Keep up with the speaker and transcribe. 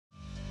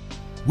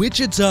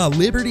Wichita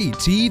Liberty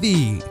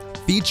TV,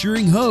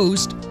 featuring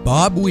host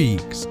Bob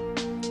Weeks.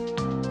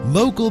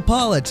 Local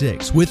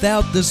politics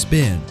without the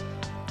spin.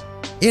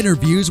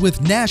 Interviews with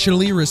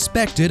nationally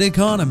respected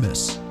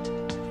economists.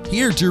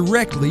 Hear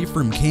directly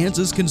from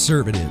Kansas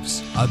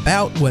conservatives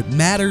about what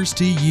matters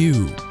to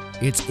you.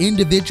 It's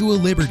individual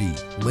liberty,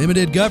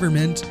 limited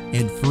government,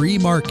 and free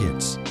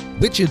markets.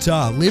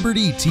 Wichita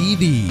Liberty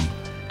TV.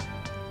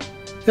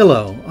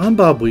 Hello, I'm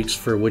Bob Weeks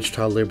for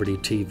Wichita Liberty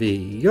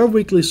TV, your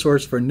weekly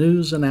source for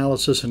news,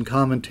 analysis, and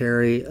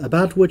commentary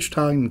about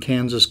Wichita and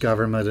Kansas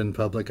government and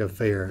public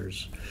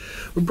affairs.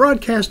 We're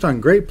broadcast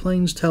on Great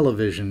Plains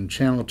Television,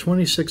 channel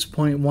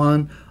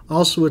 26.1,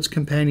 also its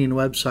companion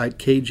website,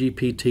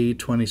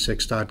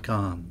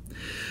 kgpt26.com.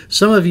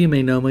 Some of you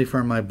may know me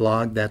from my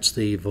blog, that's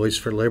the Voice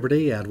for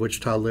Liberty at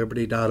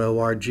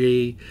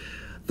wichitaliberty.org.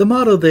 The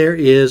motto there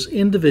is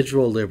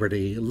individual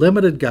liberty,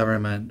 limited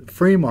government,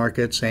 free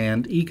markets,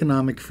 and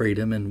economic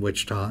freedom in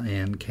Wichita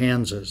and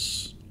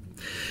Kansas.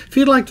 If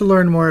you'd like to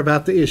learn more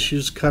about the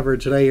issues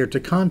covered today or to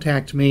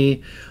contact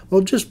me,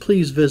 well, just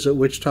please visit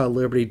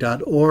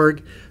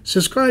wichitaliberty.org,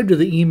 subscribe to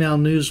the email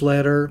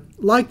newsletter,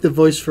 like the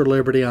Voice for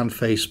Liberty on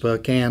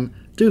Facebook, and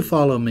do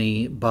follow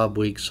me, Bob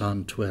Weeks,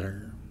 on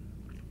Twitter.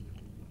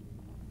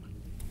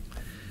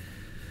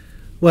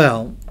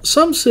 Well,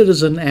 some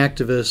citizen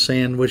activists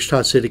and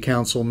Wichita City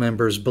Council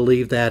members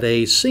believe that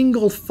a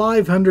single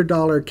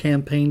 $500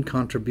 campaign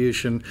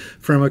contribution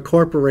from a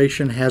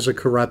corporation has a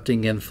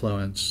corrupting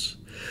influence.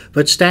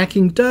 But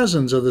stacking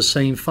dozens of the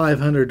same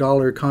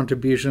 $500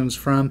 contributions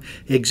from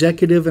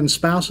executive and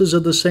spouses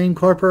of the same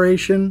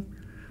corporation,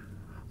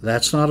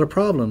 that's not a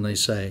problem, they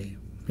say.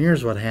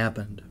 Here's what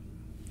happened.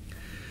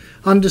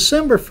 On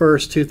December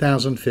 1st,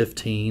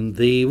 2015,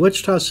 the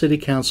Wichita City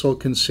Council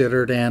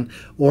considered an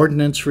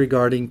ordinance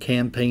regarding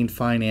campaign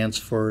finance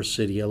for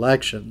city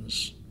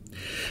elections.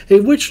 A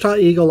Wichita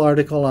Eagle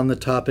article on the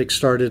topic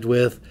started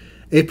with,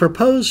 "A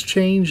proposed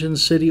change in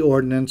city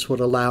ordinance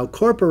would allow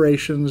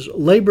corporations,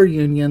 labor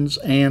unions,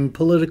 and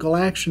political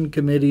action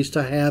committees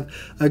to have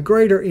a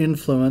greater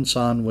influence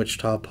on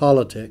Wichita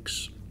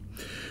politics."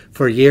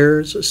 For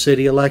years,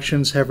 city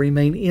elections have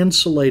remained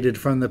insulated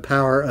from the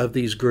power of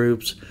these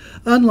groups,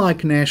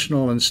 unlike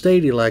national and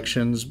state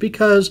elections,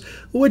 because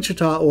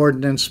Wichita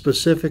ordinance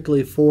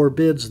specifically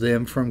forbids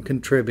them from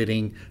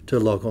contributing to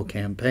local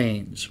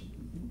campaigns.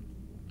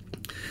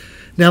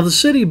 Now, the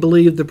city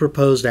believed the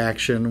proposed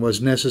action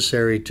was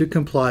necessary to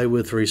comply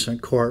with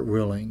recent court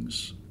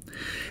rulings.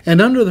 And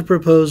under the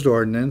proposed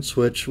ordinance,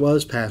 which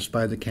was passed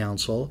by the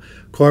council,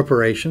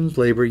 corporations,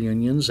 labor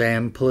unions,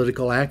 and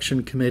political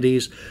action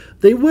committees,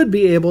 they would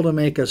be able to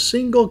make a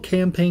single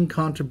campaign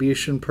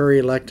contribution per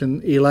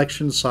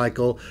election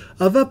cycle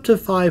of up to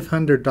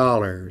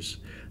 $500.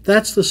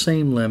 That's the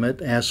same limit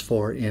as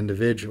for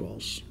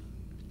individuals.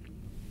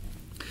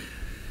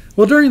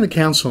 Well, during the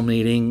council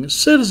meeting,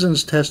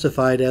 citizens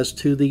testified as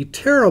to the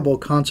terrible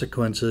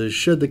consequences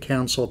should the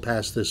council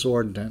pass this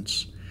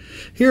ordinance.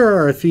 Here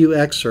are a few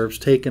excerpts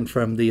taken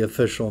from the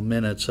official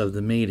minutes of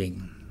the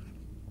meeting.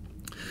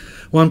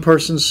 One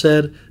person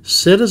said,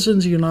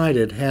 "Citizens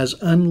United has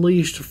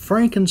unleashed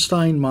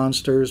Frankenstein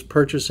monsters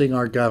purchasing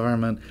our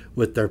government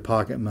with their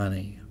pocket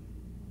money."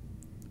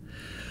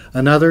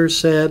 Another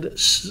said,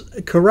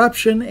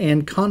 "Corruption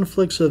and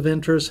conflicts of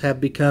interest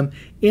have become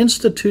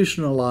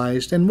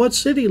institutionalized, and what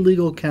City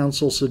Legal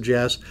Counsel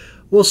suggests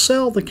will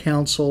sell the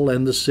council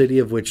and the city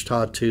of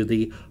Wichita to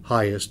the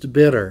highest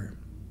bidder."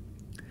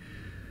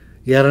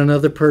 Yet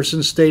another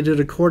person stated,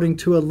 according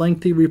to a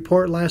lengthy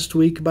report last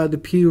week by the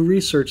Pew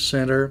Research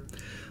Center,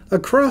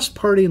 across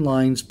party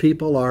lines,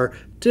 people are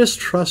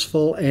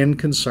distrustful and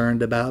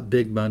concerned about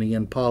big money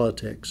in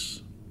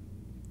politics.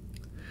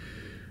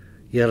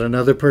 Yet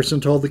another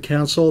person told the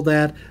council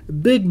that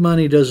big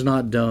money does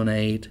not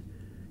donate,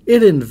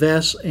 it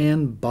invests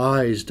and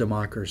buys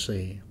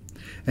democracy.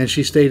 And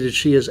she stated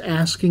she is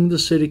asking the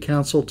city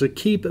council to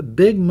keep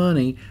big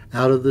money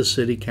out of the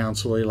city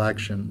council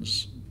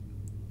elections.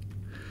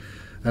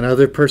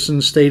 Another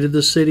person stated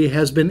the city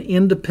has been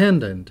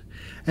independent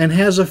and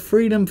has a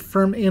freedom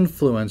from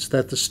influence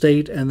that the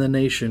state and the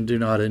nation do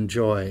not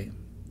enjoy.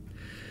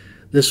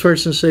 This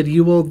person said,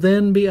 "You will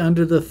then be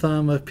under the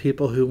thumb of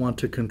people who want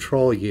to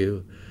control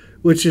you,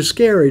 which is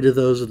scary to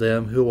those of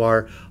them who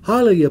are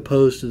highly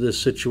opposed to this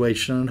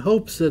situation and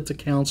hopes that the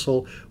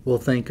council will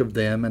think of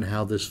them and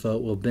how this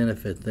vote will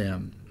benefit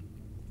them."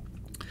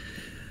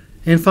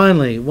 And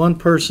finally, one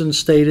person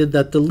stated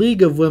that the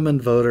League of Women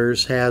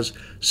Voters has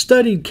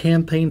studied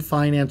campaign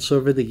finance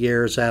over the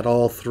years at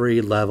all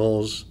three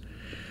levels,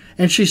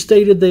 and she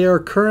stated they are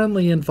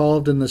currently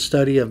involved in the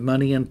study of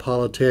money in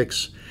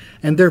politics,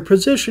 and their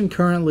position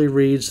currently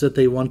reads that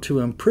they want to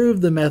improve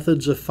the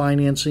methods of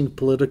financing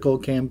political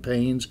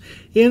campaigns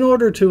in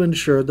order to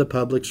ensure the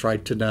public's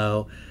right to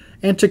know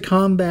and to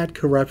combat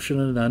corruption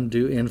and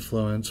undue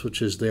influence,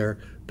 which is their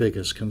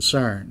biggest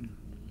concern.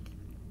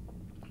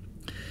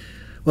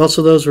 Well,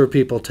 so those were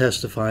people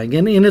testifying.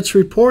 And in its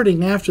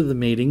reporting after the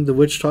meeting, the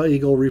Wichita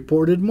Eagle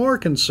reported more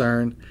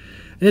concern.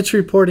 And its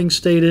reporting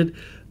stated,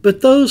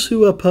 But those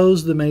who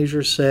opposed the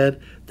measure said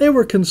they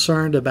were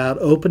concerned about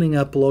opening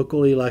up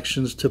local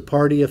elections to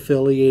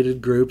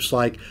party-affiliated groups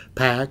like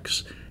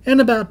PACs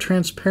and about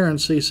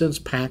transparency since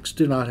PACs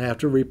do not have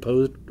to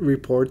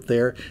report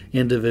their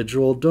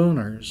individual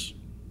donors.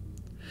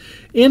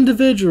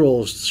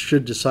 Individuals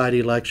should decide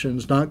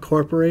elections, not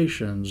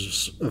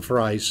corporations,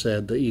 Fry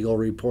said, the Eagle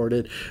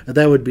reported.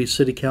 That would be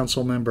City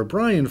Council member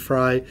Brian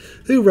Fry,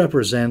 who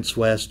represents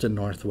West and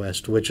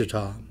Northwest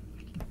Wichita.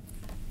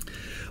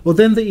 Well,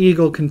 then the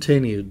Eagle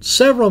continued.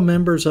 Several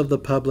members of the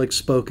public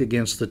spoke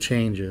against the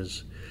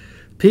changes.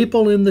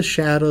 People in the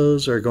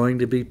shadows are going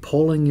to be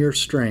pulling your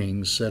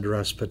strings, said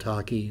Russ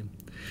Pataki.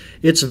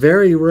 It's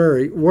very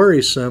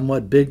worrisome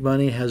what big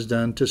money has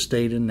done to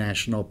state and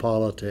national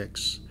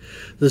politics.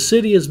 The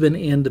city has been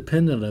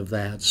independent of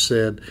that,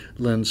 said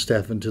Lynn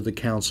Steffen to the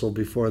council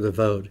before the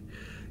vote.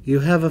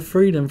 You have a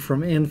freedom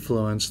from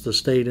influence the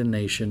state and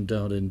nation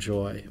don't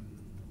enjoy.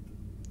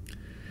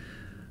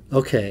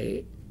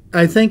 Okay,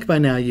 I think by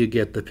now you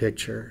get the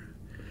picture.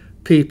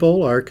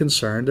 People are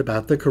concerned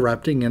about the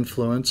corrupting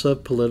influence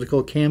of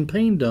political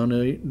campaign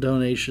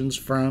donations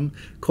from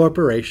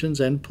corporations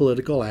and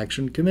political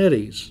action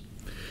committees.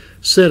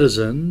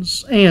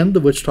 Citizens and the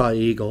Wichita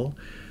Eagle,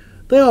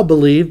 they all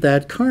believe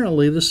that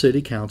currently the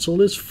City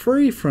Council is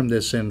free from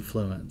this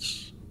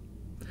influence.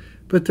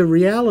 But the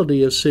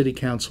reality of City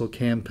Council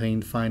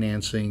campaign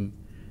financing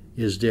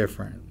is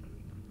different.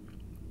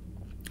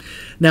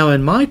 Now,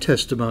 in my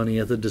testimony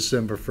at the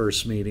December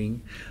 1st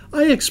meeting,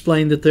 I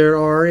explained that there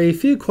are a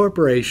few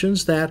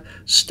corporations that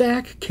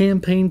stack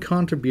campaign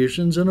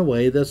contributions in a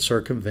way that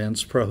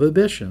circumvents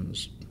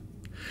prohibitions.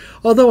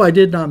 Although I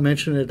did not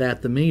mention it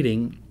at the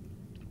meeting,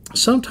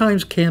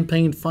 sometimes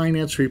campaign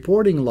finance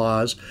reporting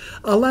laws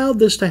allowed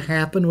this to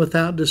happen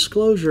without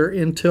disclosure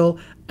until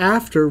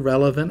after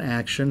relevant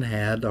action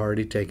had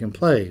already taken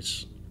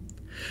place.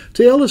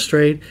 To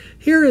illustrate,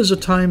 here is a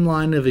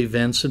timeline of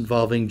events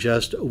involving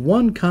just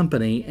one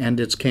company and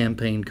its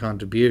campaign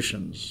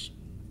contributions.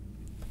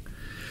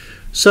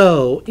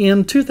 So,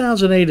 in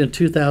 2008 and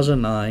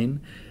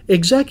 2009,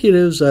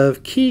 executives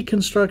of Key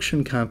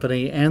Construction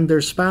Company and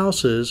their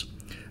spouses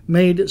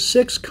made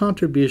 6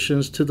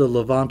 contributions to the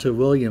Levanta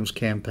Williams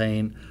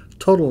campaign,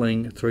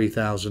 totaling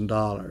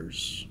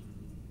 $3,000.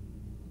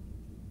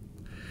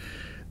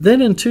 Then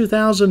in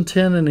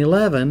 2010 and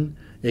 11,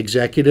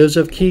 executives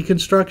of Key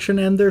Construction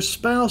and their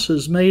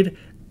spouses made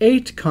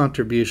 8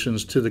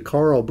 contributions to the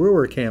Carl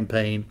Brewer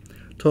campaign,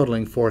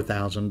 totaling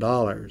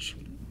 $4,000.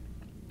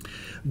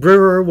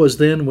 Brewer was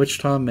then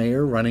Wichita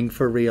mayor running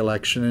for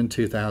re-election in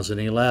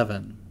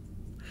 2011.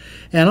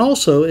 And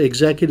also,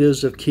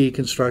 executives of Key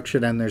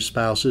Construction and their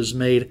spouses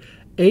made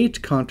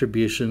 8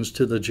 contributions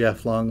to the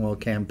Jeff Longwell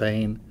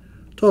campaign,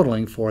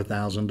 totaling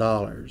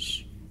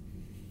 $4,000.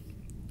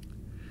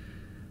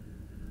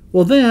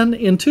 Well then,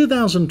 in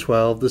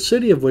 2012, the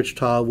city of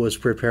Wichita was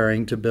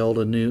preparing to build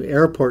a new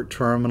airport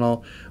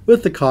terminal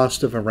with the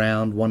cost of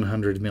around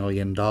 $100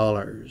 million.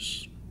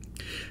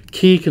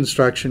 Key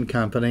Construction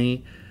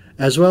Company,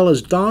 as well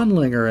as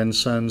Donlinger &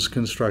 Sons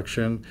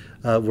Construction,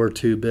 were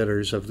 2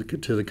 bidders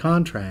to the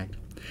contract.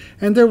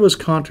 And there was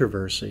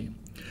controversy.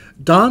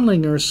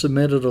 Donlinger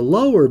submitted a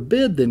lower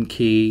bid than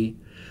Key,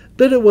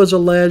 but it was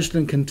alleged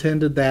and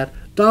contended that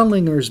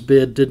Donlinger's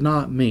bid did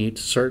not meet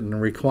certain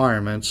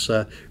requirements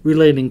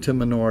relating to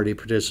minority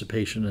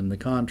participation in the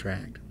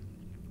contract.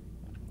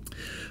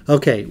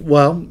 Okay,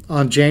 well,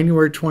 on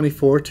January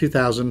 24,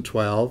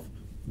 2012,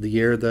 the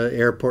year the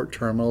airport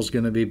terminal is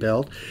going to be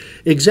built,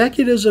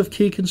 executives of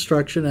Key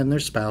Construction and their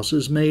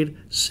spouses made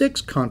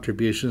 6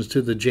 contributions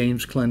to the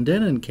James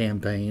Clendenin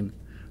campaign,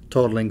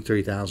 totaling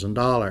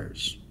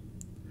 $3,000.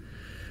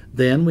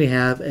 Then we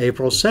have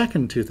April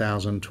 2nd,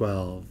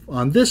 2012.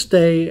 On this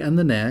day and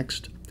the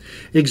next,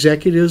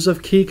 executives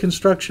of Key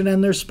Construction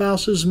and their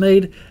spouses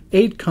made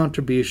 8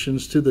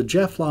 contributions to the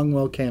Jeff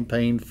Longwell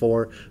campaign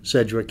for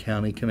Sedgwick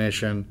County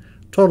Commission,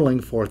 totaling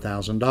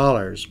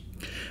 $4,000.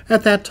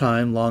 At that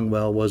time,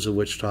 Longwell was a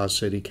Wichita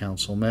City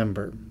Council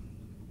member.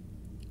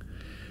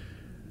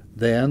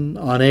 Then,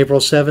 on April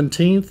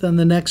 17th and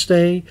the next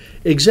day,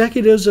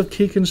 executives of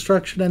Key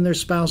Construction and their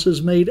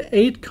spouses made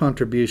 8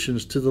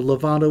 contributions to the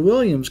Levanta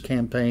Williams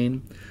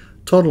campaign,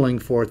 totaling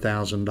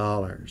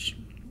 $4,000.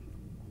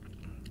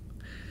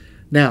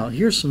 Now,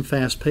 here's some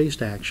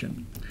fast-paced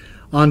action.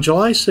 On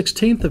July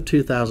 16th of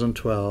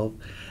 2012,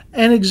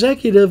 an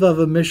executive of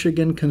a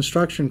Michigan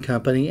construction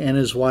company and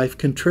his wife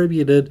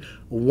contributed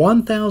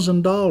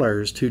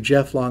 $1,000 to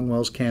Jeff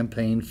Longwell's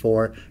campaign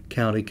for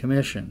county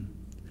commission.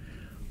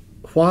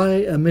 Why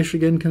a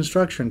Michigan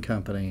construction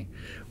company?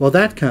 Well,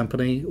 that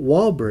company,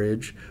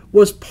 Walbridge,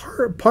 was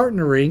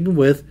partnering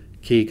with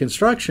Key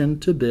Construction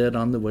to bid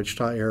on the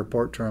Wichita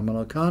Airport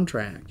Terminal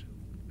contract.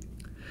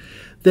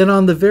 Then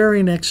on the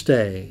very next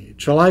day,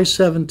 July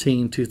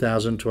 17,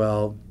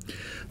 2012,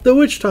 the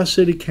Wichita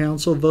City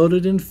Council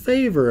voted in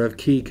favor of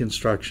Key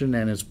Construction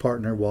and its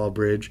partner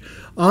Walbridge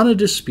on a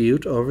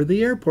dispute over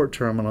the airport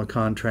terminal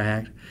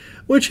contract,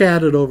 which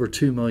added over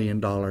 $2 million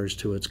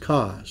to its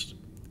cost.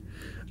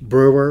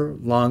 Brewer,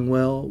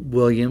 Longwell,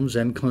 Williams,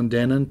 and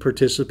Clendenin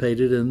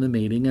participated in the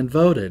meeting and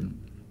voted.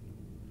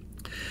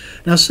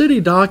 Now, city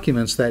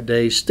documents that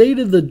day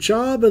stated the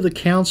job of the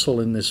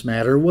council in this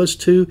matter was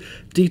to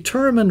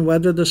determine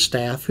whether the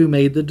staff who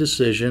made the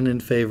decision in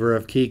favor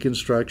of Key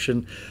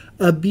Construction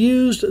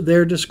abused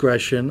their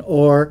discretion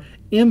or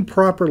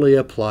improperly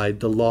applied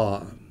the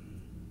law.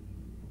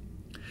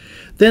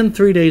 Then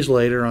 3 days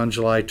later, on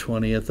July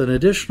 20th, an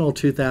additional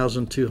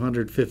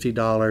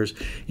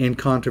 $2,250 in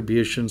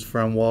contributions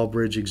from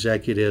Walbridge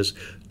executives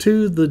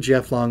to the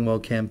Jeff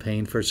Longwell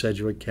campaign for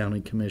Sedgwick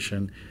County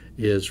Commission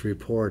is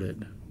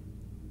reported.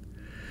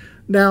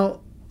 Now,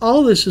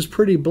 all this is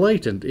pretty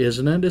blatant,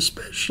 isn't it?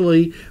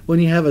 Especially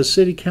when you have a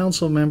city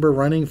council member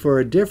running for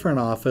a different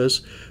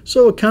office,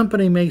 so a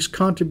company makes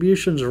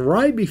contributions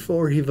right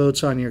before he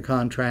votes on your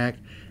contract,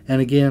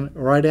 and again,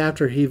 right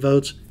after he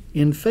votes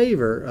in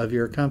favor of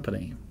your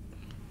company.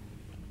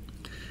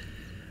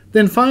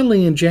 Then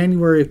finally, in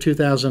January of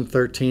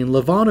 2013,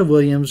 LaVonna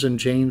Williams and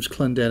James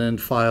Clendenin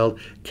filed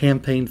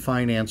campaign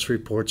finance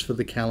reports for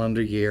the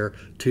calendar year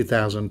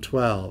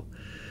 2012.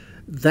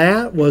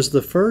 That was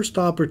the first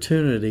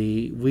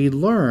opportunity we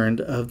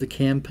learned of the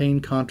campaign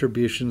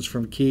contributions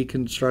from Key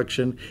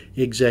Construction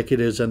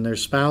executives and their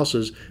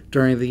spouses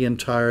during the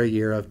entire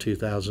year of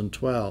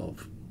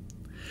 2012.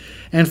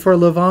 And for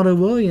LaVonna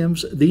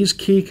Williams, these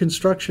Key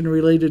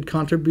Construction-related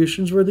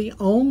contributions were the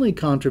only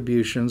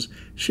contributions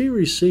she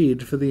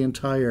received for the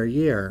entire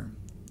year.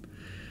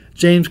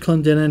 James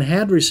Clendenin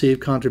had received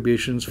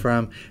contributions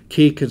from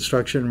Key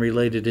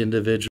Construction-related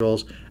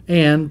individuals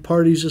and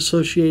parties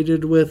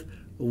associated with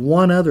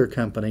one other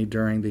company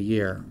during the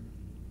year.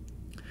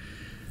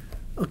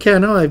 Okay, I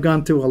know I've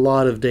gone through a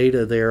lot of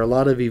data there, a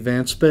lot of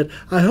events, but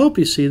I hope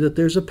you see that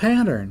there's a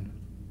pattern.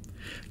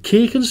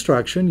 Key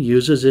Construction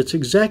uses its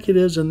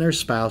executives and their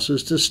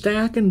spouses to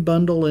stack and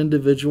bundle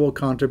individual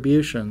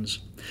contributions,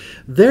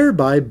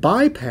 thereby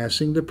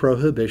bypassing the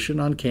prohibition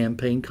on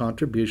campaign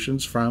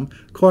contributions from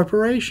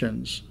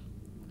corporations.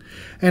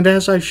 And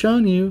as I've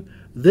shown you,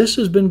 this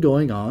has been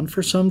going on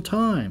for some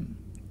time.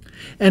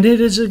 And it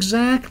is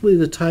exactly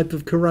the type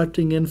of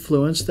corrupting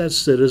influence that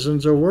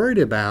citizens are worried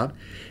about,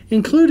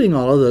 including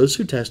all of those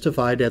who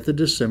testified at the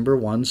December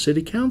 1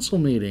 City Council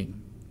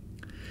meeting.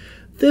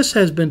 This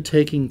has been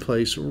taking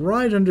place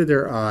right under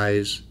their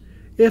eyes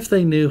if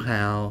they knew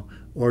how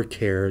or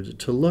cared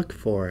to look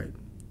for it.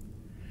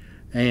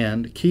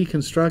 And Key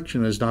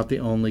Construction is not the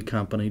only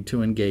company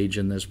to engage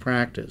in this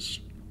practice.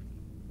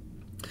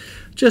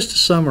 Just to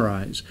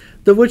summarize,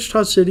 the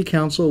Wichita City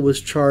Council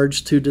was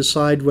charged to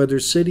decide whether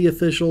city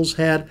officials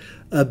had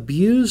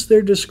abused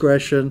their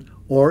discretion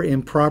or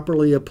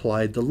improperly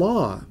applied the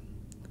law.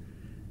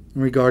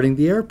 Regarding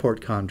the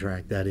airport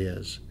contract, that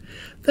is.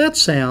 That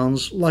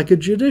sounds like a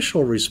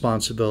judicial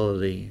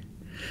responsibility.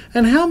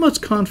 And how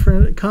much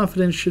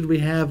confidence should we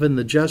have in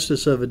the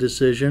justice of a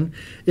decision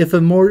if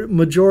a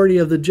majority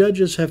of the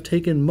judges have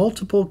taken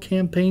multiple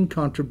campaign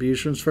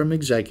contributions from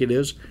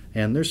executives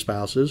and their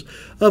spouses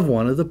of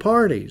one of the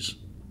parties?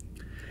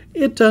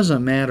 It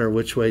doesn't matter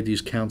which way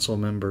these council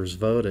members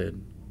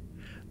voted.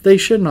 They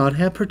should not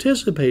have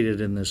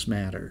participated in this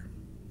matter.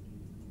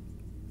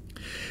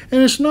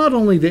 And it's not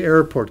only the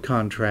airport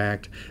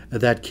contract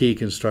that Key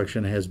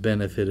Construction has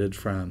benefited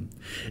from.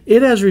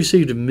 It has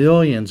received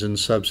millions in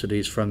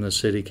subsidies from the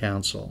City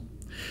Council.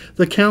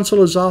 The Council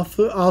has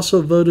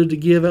also voted to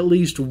give at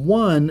least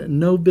one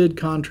no-bid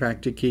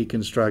contract to Key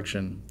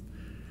Construction.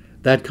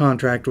 That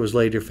contract was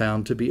later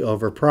found to be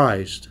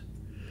overpriced.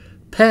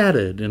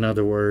 Padded, in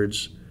other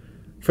words,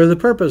 for the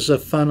purpose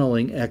of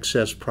funneling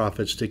excess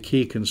profits to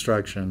Key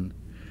Construction.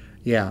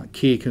 Yeah,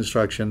 Key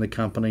Construction, the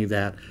company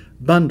that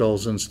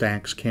bundles and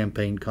stacks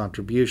campaign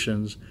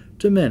contributions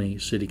to many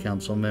City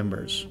Council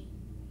members.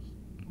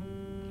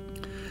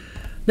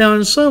 Now,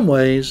 in some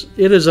ways,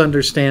 it is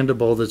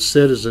understandable that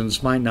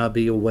citizens might not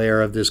be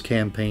aware of this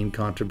campaign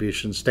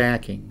contribution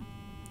stacking.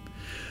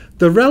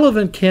 The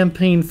relevant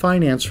campaign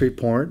finance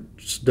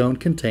reports don't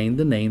contain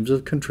the names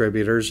of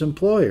contributors'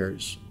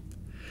 employers.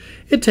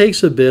 It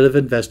takes a bit of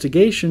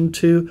investigation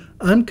to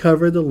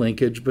uncover the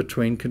linkage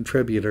between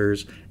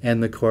contributors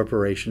and the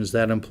corporations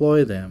that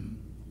employ them.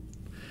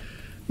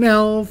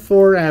 Now,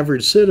 for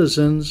average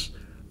citizens,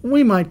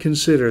 we might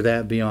consider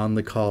that beyond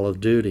the call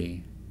of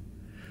duty.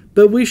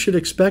 But we should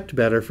expect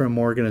better from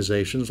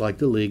organizations like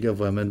the League of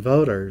Women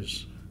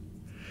Voters.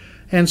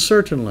 And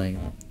certainly,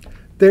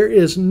 there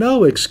is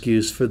no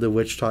excuse for the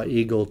Wichita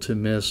Eagle to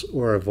miss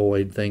or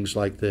avoid things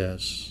like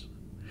this.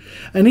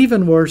 And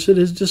even worse, it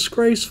is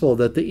disgraceful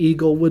that the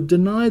Eagle would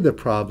deny the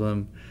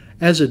problem,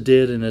 as it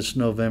did in its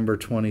November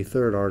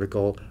 23rd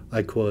article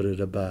I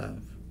quoted above.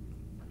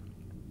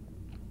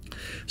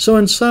 So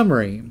in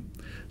summary,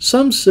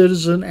 some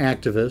citizen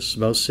activists,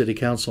 most city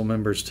council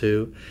members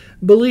too,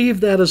 believe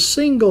that a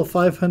single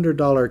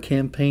 $500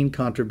 campaign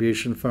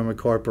contribution from a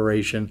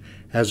corporation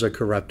has a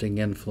corrupting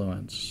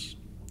influence.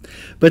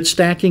 But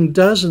stacking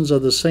dozens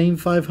of the same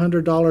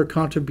 $500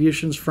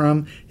 contributions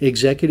from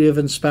executive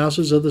and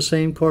spouses of the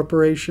same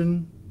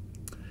corporation,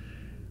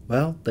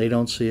 well, they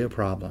don't see a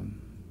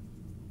problem.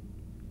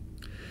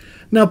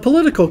 Now,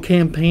 political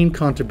campaign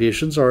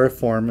contributions are a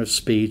form of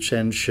speech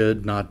and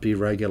should not be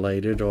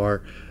regulated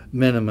or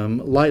minimum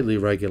lightly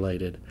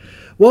regulated.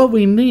 What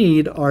we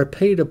need are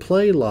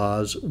pay-to-play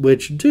laws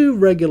which do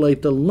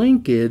regulate the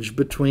linkage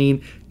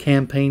between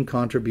campaign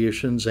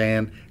contributions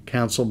and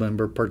council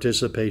member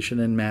participation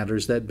in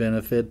matters that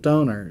benefit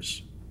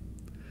donors.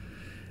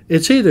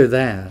 It's either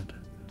that,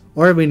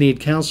 or we need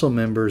council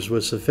members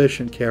with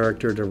sufficient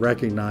character to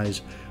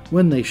recognize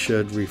when they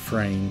should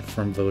refrain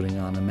from voting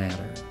on a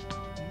matter.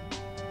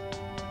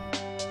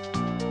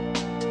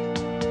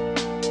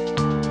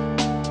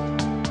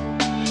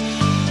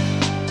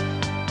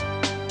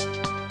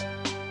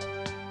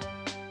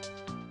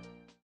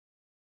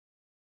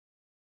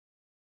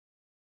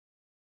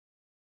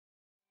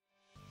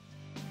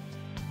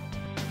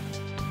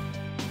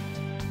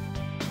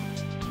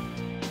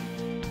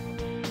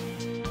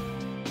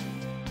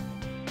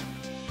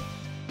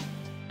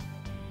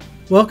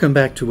 Welcome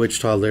back to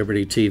Wichita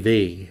Liberty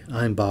TV.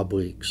 I'm Bob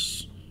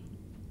Weeks.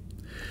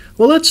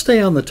 Well, let's stay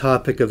on the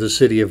topic of the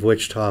city of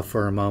Wichita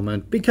for a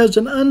moment, because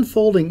an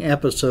unfolding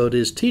episode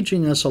is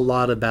teaching us a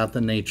lot about the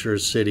nature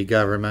of city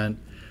government,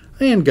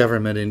 and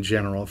government in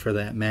general for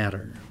that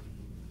matter.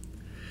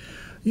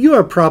 You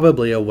are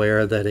probably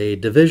aware that a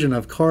division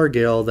of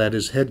Cargill that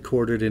is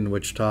headquartered in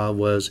Wichita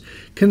was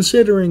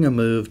considering a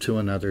move to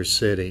another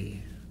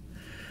city.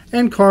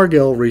 And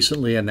Cargill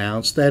recently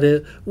announced that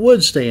it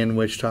would stay in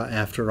Wichita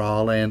after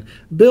all and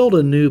build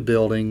a new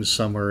building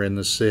somewhere in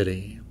the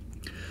city.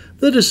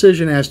 The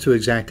decision as to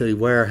exactly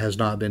where has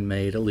not been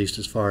made, at least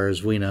as far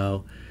as we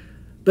know.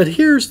 But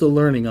here's the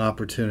learning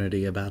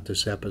opportunity about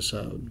this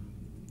episode.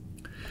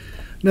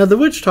 Now, the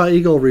Wichita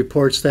Eagle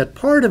reports that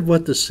part of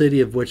what the city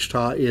of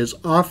Wichita is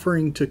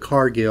offering to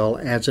Cargill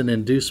as an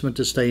inducement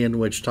to stay in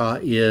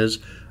Wichita is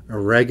a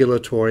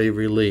regulatory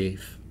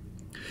relief.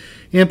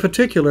 In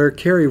particular,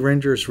 Kerry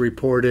Rangers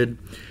reported,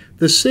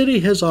 the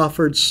city has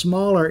offered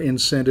smaller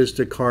incentives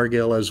to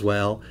Cargill as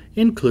well,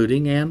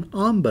 including an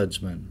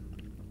ombudsman.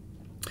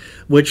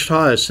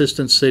 Wichita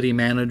Assistant City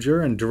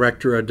Manager and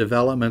Director of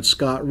Development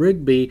Scott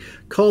Rigby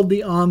called the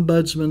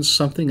ombudsman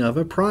something of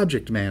a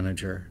project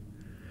manager.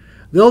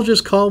 They'll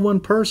just call one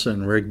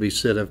person, Rigby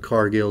said of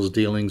Cargill's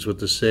dealings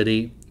with the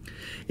city.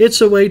 It's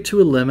a way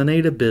to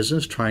eliminate a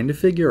business trying to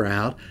figure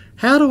out,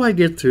 how do I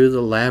get through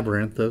the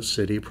labyrinth of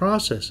city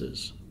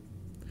processes?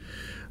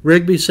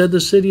 Rigby said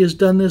the city has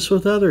done this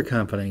with other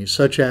companies,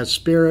 such as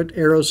Spirit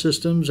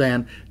Aerosystems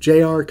and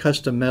JR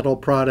Custom Metal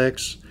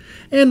Products,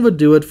 and would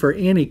do it for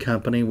any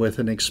company with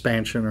an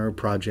expansion or a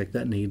project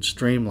that needs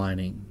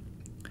streamlining.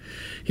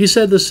 He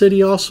said the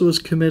city also is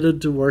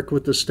committed to work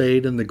with the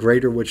state and the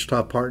Greater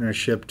Wichita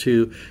Partnership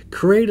to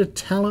create a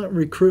talent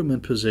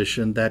recruitment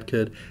position that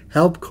could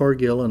help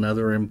Cargill and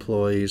other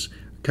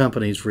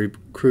companies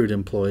recruit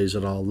employees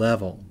at all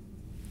levels.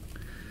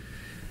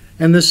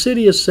 And the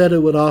city has said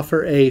it would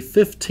offer a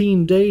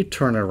 15-day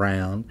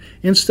turnaround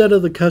instead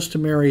of the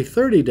customary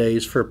 30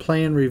 days for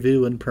plan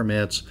review and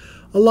permits,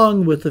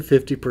 along with a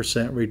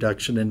 50%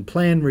 reduction in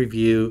plan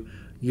review,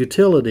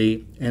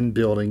 utility, and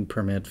building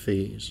permit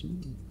fees.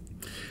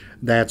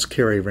 That's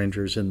Kerry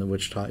Rangers in the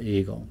Wichita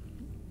Eagle.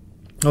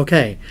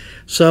 Okay,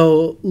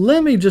 so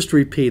let me just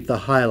repeat the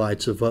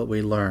highlights of what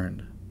we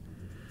learned.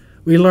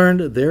 We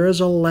learned there is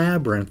a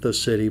labyrinth of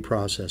city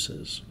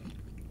processes.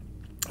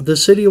 The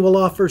city will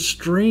offer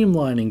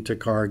streamlining to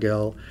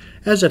Cargill,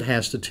 as it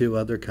has to two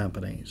other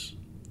companies.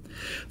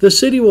 The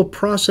city will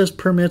process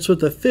permits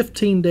with a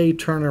 15-day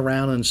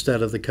turnaround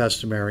instead of the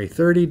customary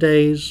 30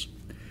 days,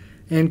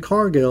 and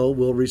Cargill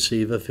will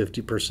receive a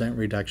 50%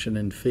 reduction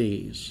in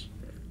fees.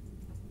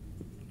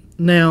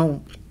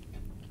 Now,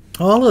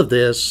 all of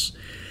this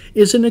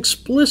is an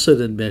explicit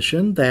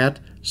admission that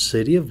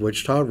City of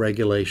Wichita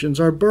regulations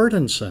are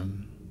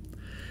burdensome.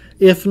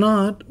 If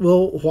not,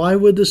 well, why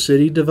would the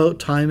city devote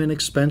time and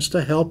expense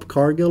to help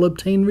Cargill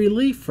obtain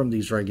relief from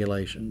these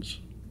regulations?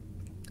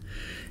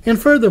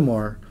 And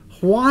furthermore,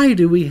 why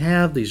do we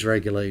have these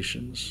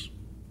regulations?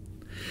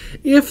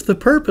 If the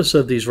purpose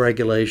of these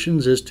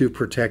regulations is to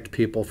protect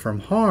people from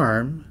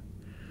harm,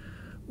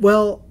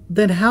 well,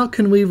 then how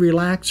can we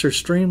relax or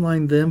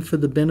streamline them for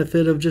the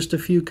benefit of just a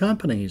few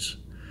companies?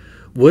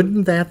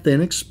 Wouldn't that then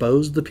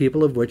expose the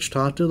people of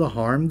Wichita to the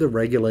harm the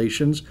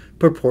regulations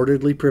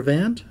purportedly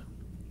prevent?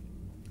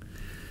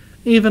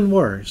 Even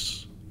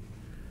worse,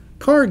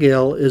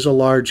 Cargill is a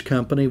large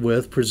company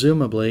with,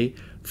 presumably,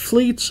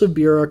 fleets of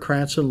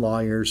bureaucrats and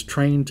lawyers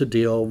trained to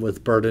deal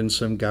with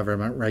burdensome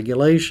government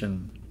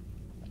regulation.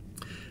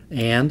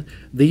 And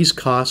these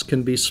costs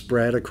can be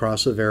spread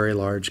across a very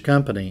large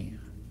company.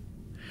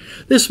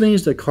 This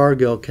means that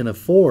Cargill can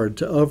afford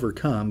to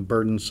overcome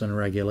burdensome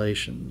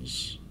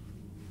regulations.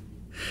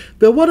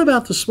 But what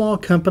about the small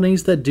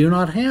companies that do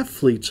not have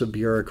fleets of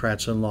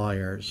bureaucrats and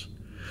lawyers?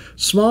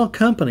 Small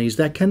companies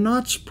that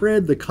cannot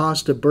spread the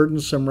cost of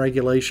burdensome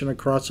regulation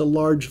across a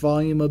large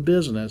volume of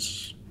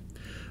business.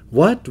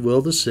 What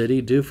will the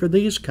city do for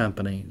these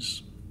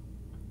companies?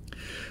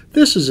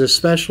 This is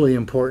especially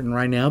important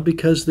right now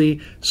because the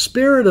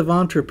spirit of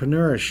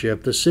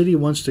entrepreneurship the city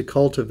wants to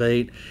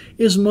cultivate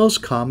is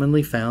most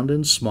commonly found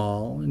in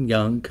small and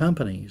young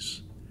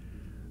companies,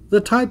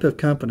 the type of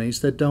companies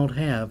that don't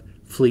have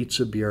fleets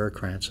of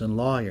bureaucrats and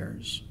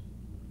lawyers.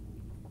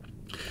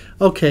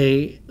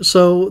 Okay,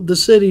 so the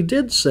city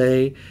did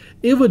say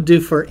it would do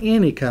for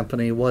any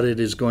company what it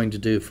is going to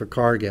do for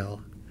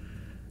Cargill.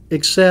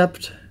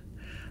 Except,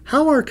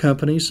 how are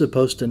companies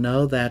supposed to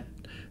know that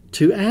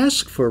to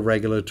ask for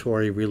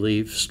regulatory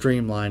relief,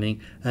 streamlining,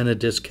 and a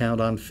discount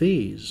on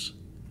fees?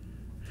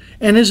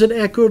 And is it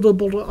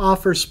equitable to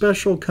offer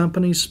special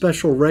companies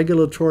special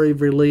regulatory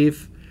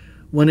relief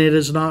when it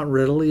is not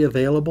readily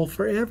available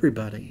for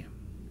everybody?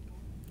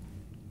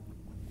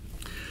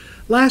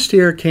 Last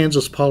year,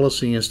 Kansas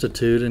Policy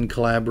Institute, in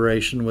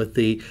collaboration with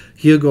the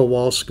Hugo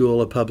Wall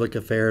School of Public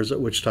Affairs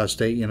at Wichita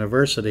State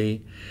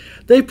University,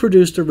 they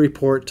produced a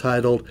report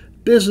titled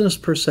Business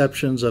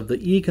Perceptions of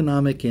the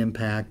Economic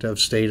Impact of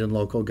State and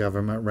Local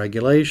Government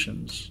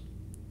Regulations.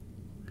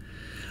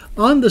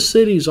 On the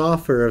city's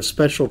offer of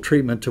special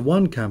treatment to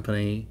one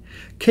company,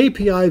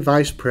 KPI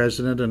Vice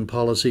President and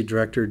Policy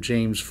Director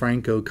James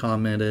Franco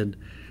commented,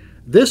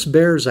 "This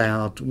bears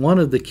out one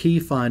of the key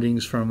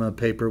findings from a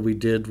paper we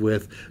did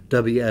with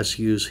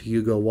WSU's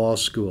Hugo Wall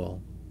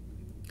School.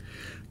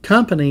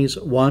 Companies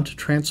want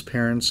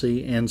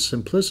transparency and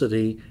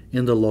simplicity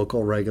in the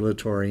local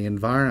regulatory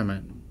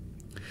environment.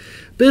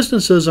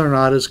 Businesses are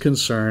not as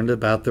concerned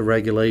about the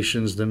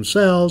regulations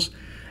themselves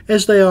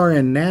as they are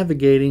in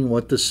navigating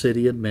what the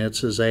city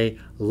admits is a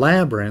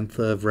labyrinth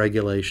of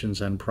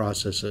regulations and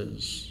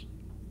processes."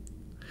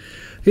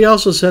 He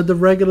also said the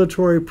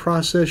regulatory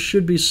process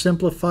should be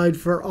simplified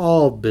for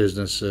all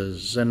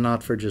businesses and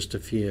not for just a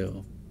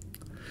few.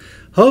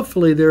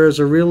 Hopefully there is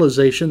a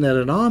realization that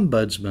an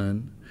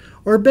ombudsman,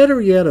 or better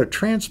yet a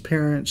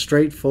transparent,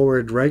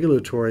 straightforward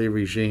regulatory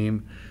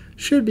regime,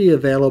 should be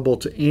available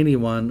to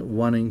anyone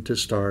wanting to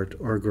start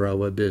or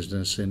grow a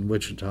business in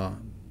Wichita.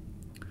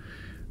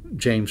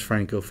 James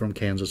Franco from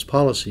Kansas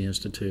Policy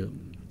Institute.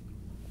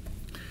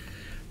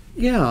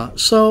 Yeah,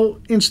 so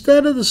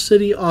instead of the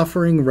city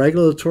offering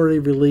regulatory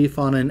relief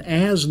on an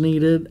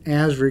as-needed,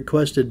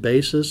 as-requested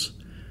basis,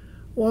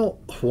 well,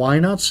 why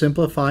not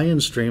simplify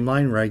and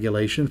streamline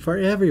regulation for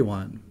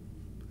everyone?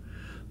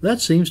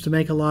 That seems to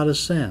make a lot of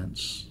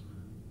sense.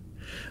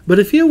 But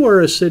if you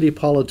were a city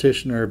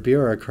politician or a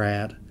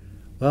bureaucrat,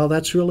 well,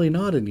 that's really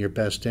not in your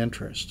best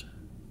interest.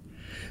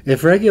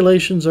 If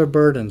regulations are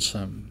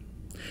burdensome,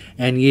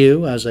 and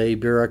you, as a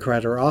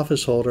bureaucrat or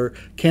office holder,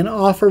 can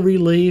offer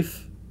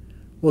relief,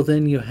 well,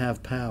 then you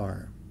have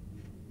power.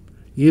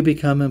 You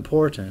become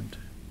important.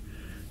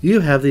 You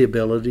have the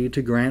ability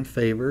to grant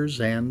favors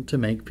and to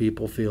make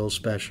people feel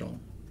special.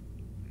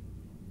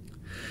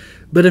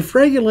 But if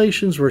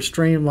regulations were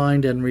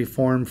streamlined and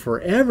reformed for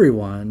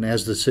everyone,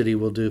 as the city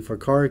will do for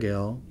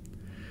Cargill,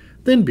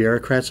 then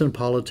bureaucrats and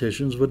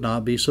politicians would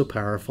not be so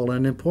powerful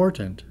and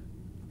important.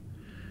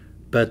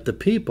 But the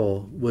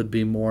people would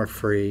be more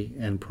free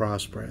and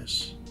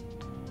prosperous.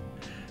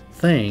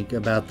 Think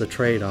about the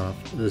trade-off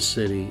the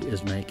city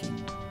is making.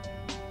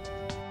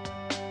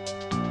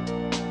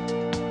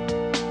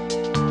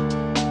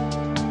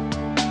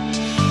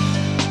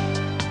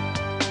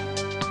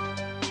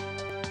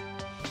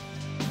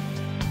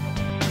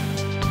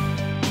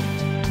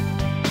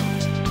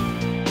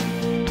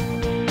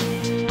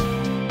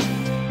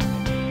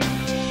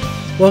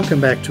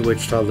 Welcome back to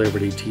Wichita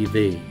Liberty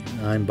TV.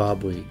 I'm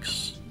Bob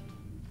Weeks.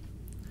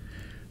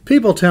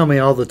 People tell me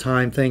all the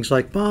time things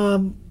like,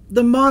 "Bob,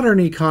 the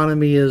modern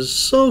economy is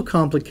so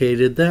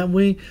complicated that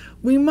we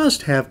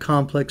must have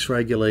complex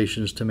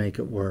regulations to make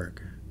it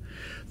work."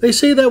 They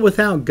say that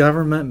without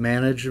government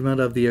management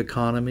of the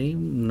economy,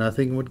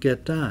 nothing would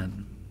get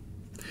done.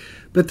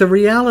 But the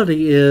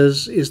reality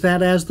is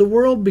that as the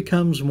world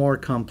becomes more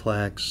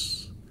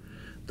complex,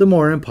 the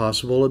more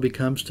impossible it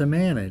becomes to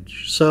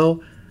manage.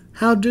 So,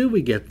 how do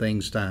we get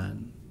things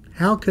done?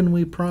 How can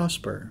we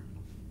prosper?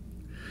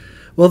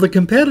 Well, the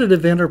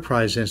Competitive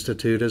Enterprise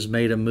Institute has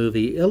made a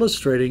movie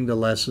illustrating the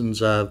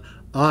lessons of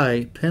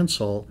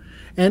I-Pencil,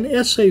 an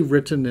essay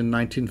written in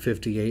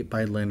 1958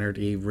 by Leonard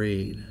E.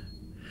 Reed.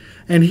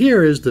 And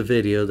here is the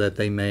video that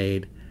they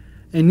made,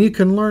 and you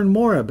can learn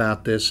more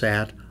about this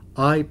at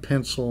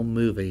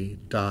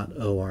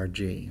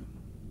ipencilmovie.org.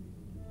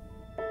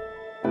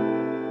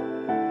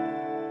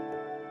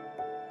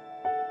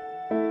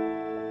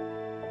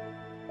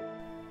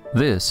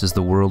 This is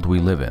the world we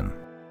live in.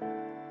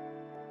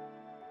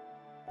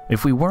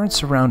 If we weren't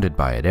surrounded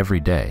by it every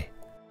day,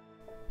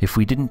 if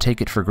we didn't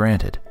take it for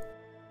granted,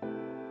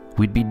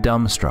 we'd be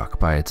dumbstruck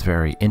by its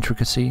very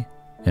intricacy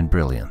and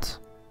brilliance.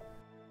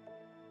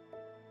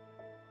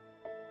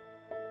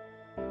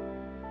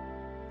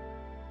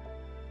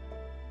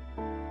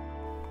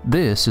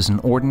 This is an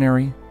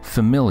ordinary,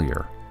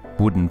 familiar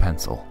wooden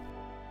pencil.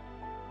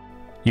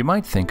 You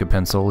might think a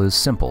pencil is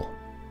simple.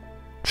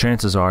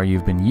 Chances are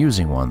you've been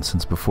using one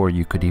since before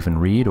you could even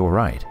read or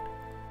write.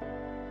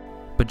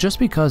 But just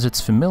because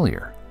it's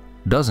familiar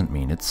doesn't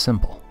mean it's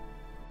simple.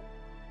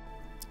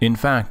 In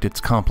fact,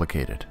 it's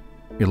complicated,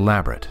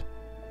 elaborate,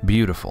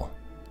 beautiful,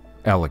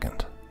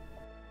 elegant.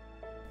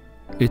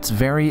 Its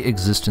very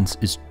existence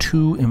is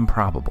too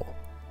improbable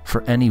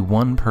for any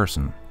one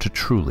person to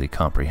truly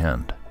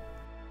comprehend.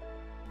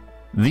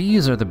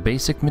 These are the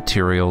basic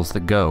materials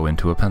that go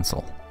into a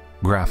pencil: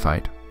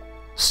 graphite,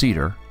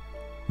 cedar,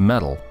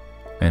 metal,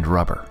 and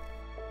rubber.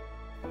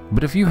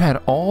 But if you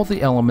had all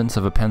the elements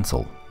of a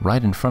pencil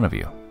right in front of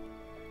you,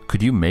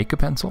 could you make a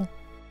pencil?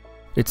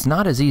 It's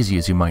not as easy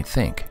as you might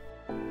think.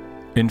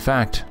 In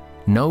fact,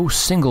 no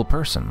single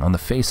person on the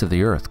face of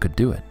the earth could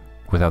do it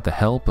without the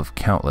help of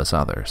countless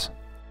others.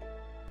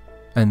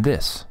 And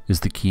this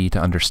is the key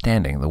to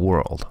understanding the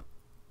world.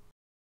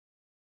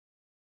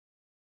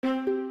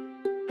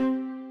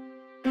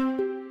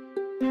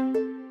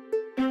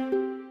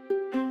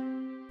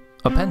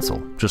 A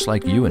pencil, just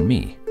like you and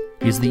me,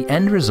 is the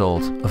end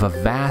result of a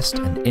vast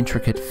and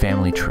intricate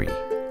family tree,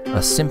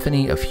 a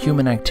symphony of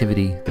human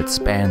activity that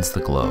spans the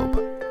globe.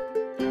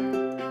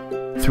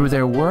 Through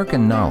their work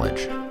and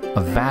knowledge, a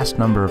vast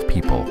number of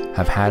people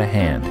have had a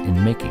hand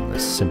in making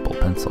this simple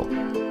pencil.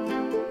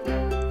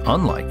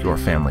 Unlike your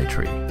family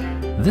tree,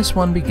 this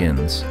one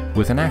begins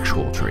with an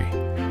actual tree.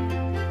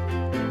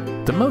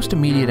 The most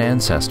immediate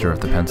ancestor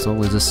of the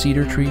pencil is a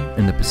cedar tree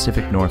in the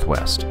Pacific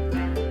Northwest.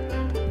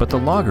 But the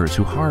loggers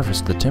who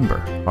harvest the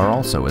timber are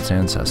also its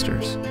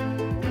ancestors.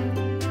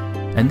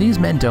 And these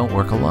men don't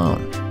work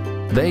alone.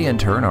 They in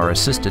turn are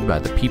assisted by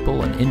the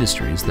people and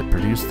industries that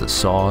produce the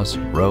saws,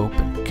 rope,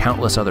 and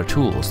countless other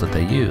tools that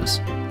they use.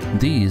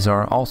 These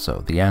are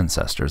also the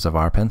ancestors of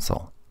our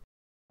pencil.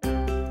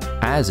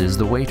 As is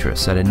the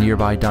waitress at a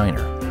nearby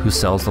diner who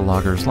sells the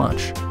loggers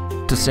lunch,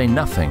 to say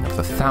nothing of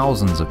the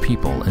thousands of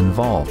people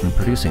involved in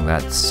producing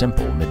that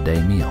simple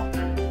midday meal.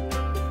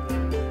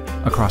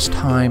 Across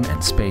time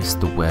and space,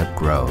 the web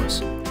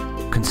grows.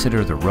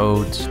 Consider the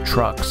roads,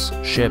 trucks,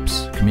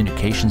 ships,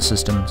 communication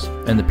systems,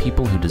 and the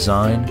people who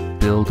design,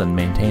 build, and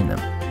maintain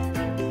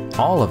them.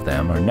 All of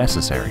them are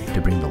necessary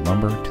to bring the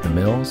lumber to the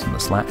mills and the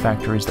slat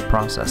factories that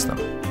process them.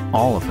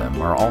 All of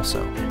them are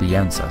also the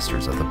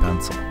ancestors of the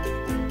pencil.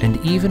 And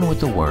even with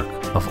the work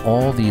of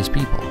all these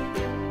people,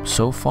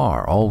 so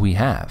far all we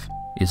have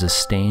is a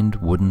stained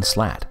wooden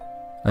slat,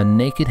 a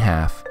naked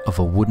half of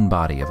a wooden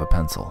body of a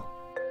pencil.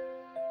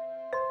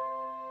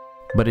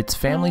 But its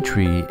family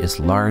tree is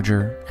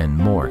larger and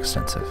more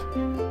extensive.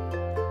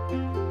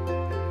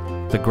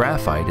 The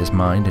graphite is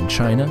mined in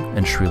China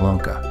and Sri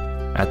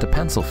Lanka. At the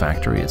pencil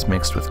factory, it's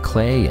mixed with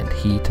clay and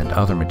heat and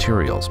other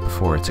materials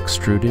before it's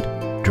extruded,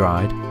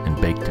 dried,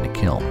 and baked in a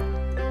kiln.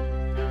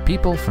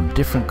 People from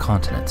different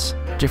continents,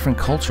 different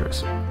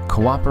cultures,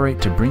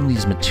 cooperate to bring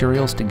these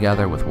materials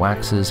together with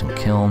waxes and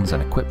kilns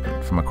and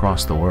equipment from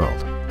across the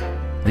world.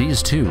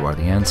 These too are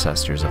the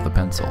ancestors of the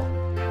pencil.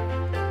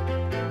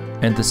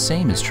 And the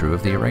same is true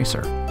of the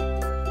eraser.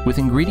 With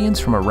ingredients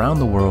from around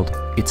the world,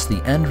 it's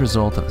the end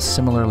result of a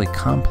similarly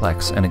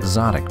complex and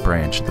exotic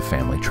branch of the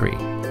family tree.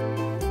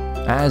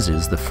 As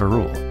is the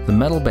ferrule, the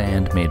metal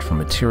band made from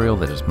material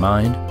that is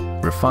mined,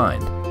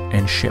 refined,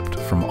 and shipped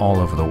from all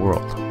over the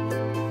world.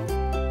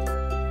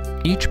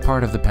 Each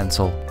part of the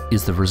pencil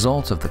is the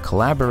result of the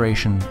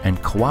collaboration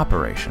and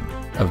cooperation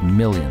of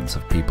millions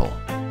of people.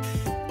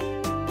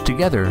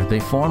 Together, they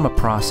form a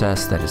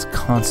process that is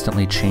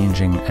constantly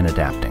changing and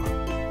adapting.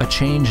 A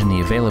change in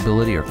the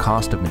availability or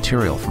cost of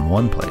material from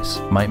one place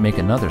might make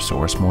another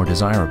source more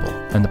desirable,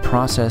 and the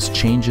process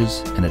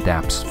changes and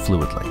adapts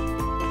fluidly.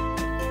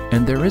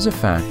 And there is a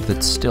fact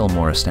that's still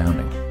more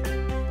astounding: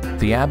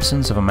 the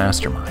absence of a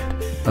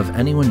mastermind, of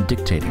anyone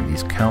dictating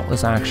these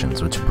countless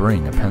actions which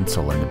bring a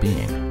pencil into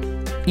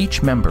being.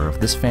 Each member of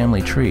this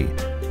family tree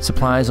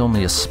supplies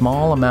only a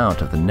small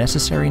amount of the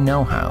necessary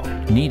know-how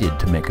needed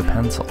to make a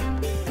pencil.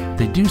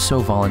 They do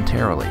so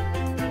voluntarily,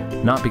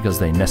 not because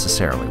they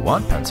necessarily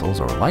want pencils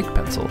or like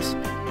pencils,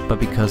 but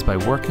because by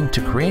working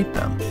to create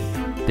them,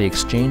 they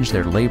exchange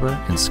their labor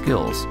and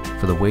skills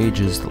for the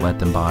wages that let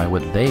them buy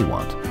what they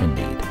want and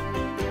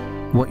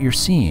need. What you're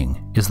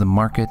seeing is the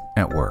market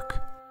at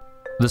work.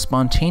 The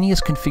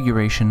spontaneous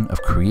configuration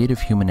of creative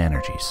human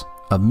energies,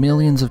 of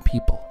millions of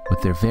people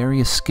with their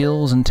various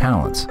skills and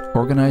talents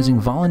organizing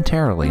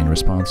voluntarily in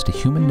response to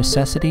human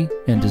necessity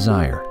and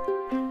desire,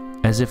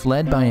 as if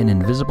led by an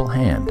invisible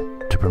hand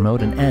to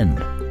promote an end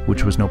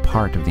which was no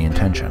part of the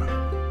intention.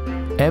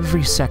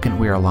 Every second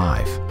we are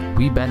alive,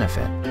 we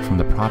benefit from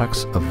the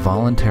products of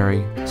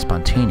voluntary,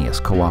 spontaneous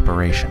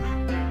cooperation.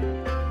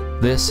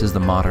 This is the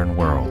modern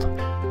world.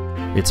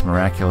 It's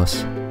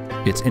miraculous,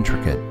 it's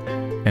intricate,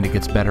 and it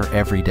gets better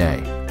every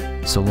day,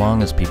 so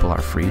long as people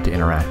are free to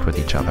interact with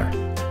each other.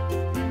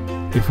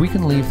 If we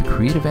can leave the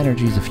creative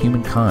energies of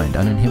humankind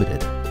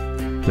uninhibited,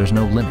 there's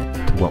no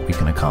limit to what we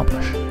can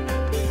accomplish.